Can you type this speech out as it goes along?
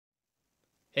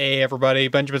Hey everybody,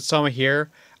 Benjamin Soma here.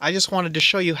 I just wanted to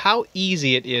show you how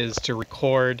easy it is to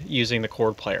record using the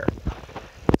chord player.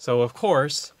 So of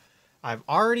course, I've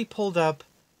already pulled up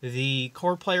the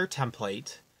chord player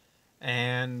template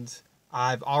and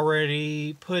I've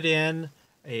already put in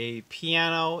a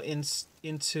piano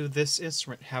into this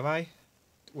instrument. Have I?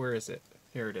 Where is it?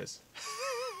 Here it is.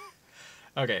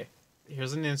 Okay,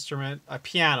 here's an instrument, a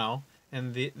piano,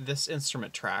 and this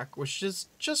instrument track, which is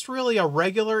just really a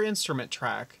regular instrument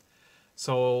track.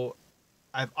 So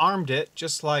I've armed it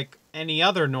just like any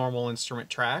other normal instrument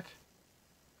track,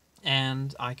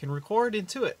 and I can record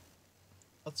into it.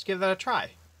 Let's give that a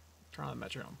try. Turn on the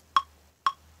metronome.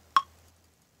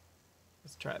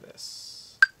 Let's try this.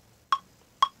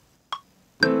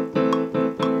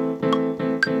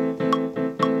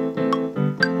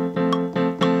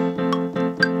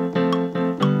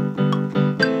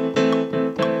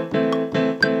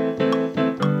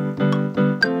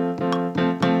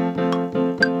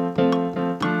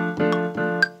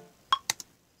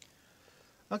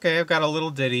 Okay, I've got a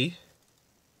little ditty.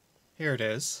 Here it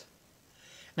is.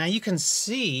 Now you can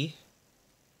see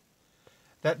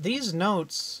that these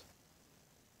notes,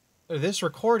 or this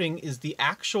recording, is the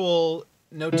actual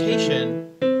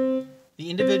notation, the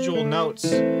individual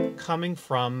notes coming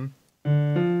from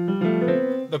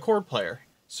the chord player.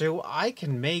 So I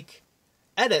can make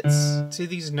edits to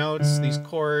these notes, these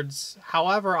chords,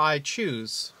 however I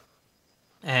choose.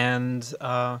 And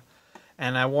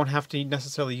I won't have to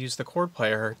necessarily use the chord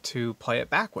player to play it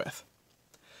back with.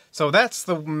 So that's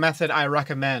the method I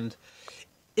recommend.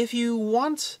 If you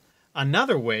want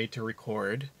another way to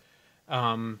record,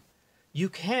 you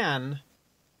can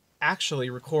actually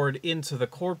record into the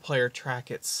chord player track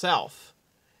itself.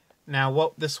 Now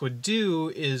what this would do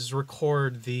is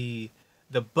record the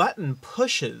button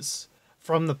pushes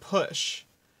from the push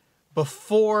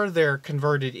before they're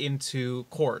converted into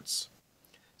chords.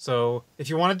 So if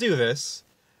you want to do this,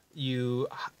 you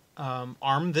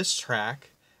arm this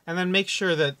track and then make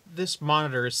sure that this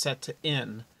monitor is set to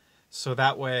in, so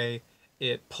that way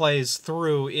it plays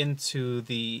through into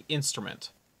the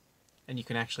instrument and you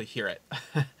can actually hear it.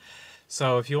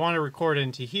 So if you want to record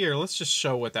into here, let's just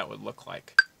show what that would look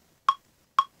like.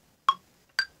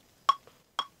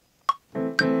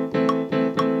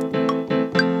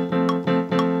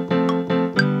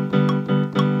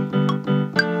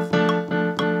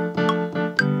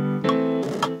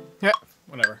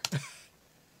 Whatever.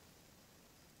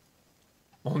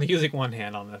 I'm only using one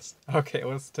hand on this. Okay,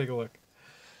 let's take a look.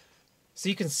 So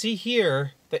you can see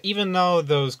here that even though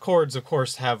those chords, of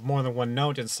course, have more than one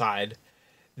note inside,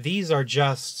 these are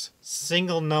just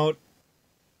single note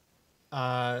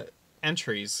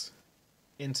entries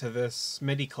into this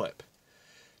MIDI clip.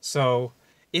 So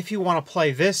if you want to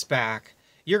play this back,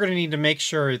 you're going to need to make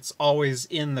sure it's always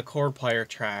in the chord player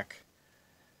track.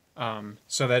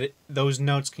 So that those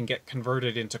notes can get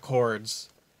converted into chords.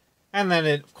 And then,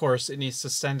 of course, it needs to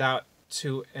send out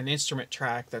to an instrument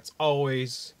track that's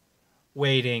always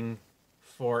waiting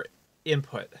for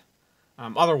input.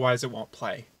 Otherwise, it won't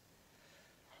play.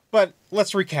 But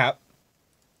let's recap.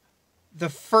 The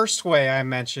first way I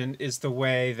mentioned is the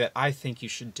way that I think you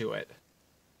should do it.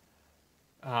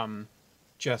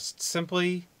 Just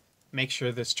simply make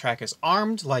sure this track is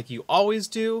armed like you always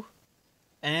do,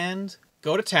 and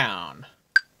go to town.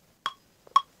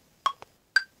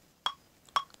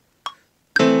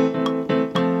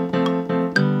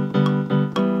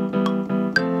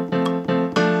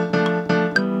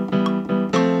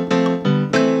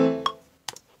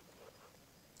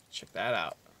 Check that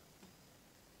out.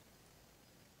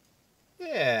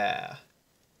 Yeah.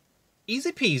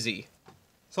 Easy peasy.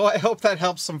 So I hope that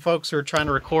helps some folks who are trying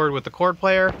to record with the chord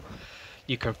player.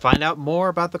 You can find out more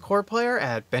about the chord player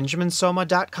at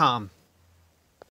benjaminsoma.com.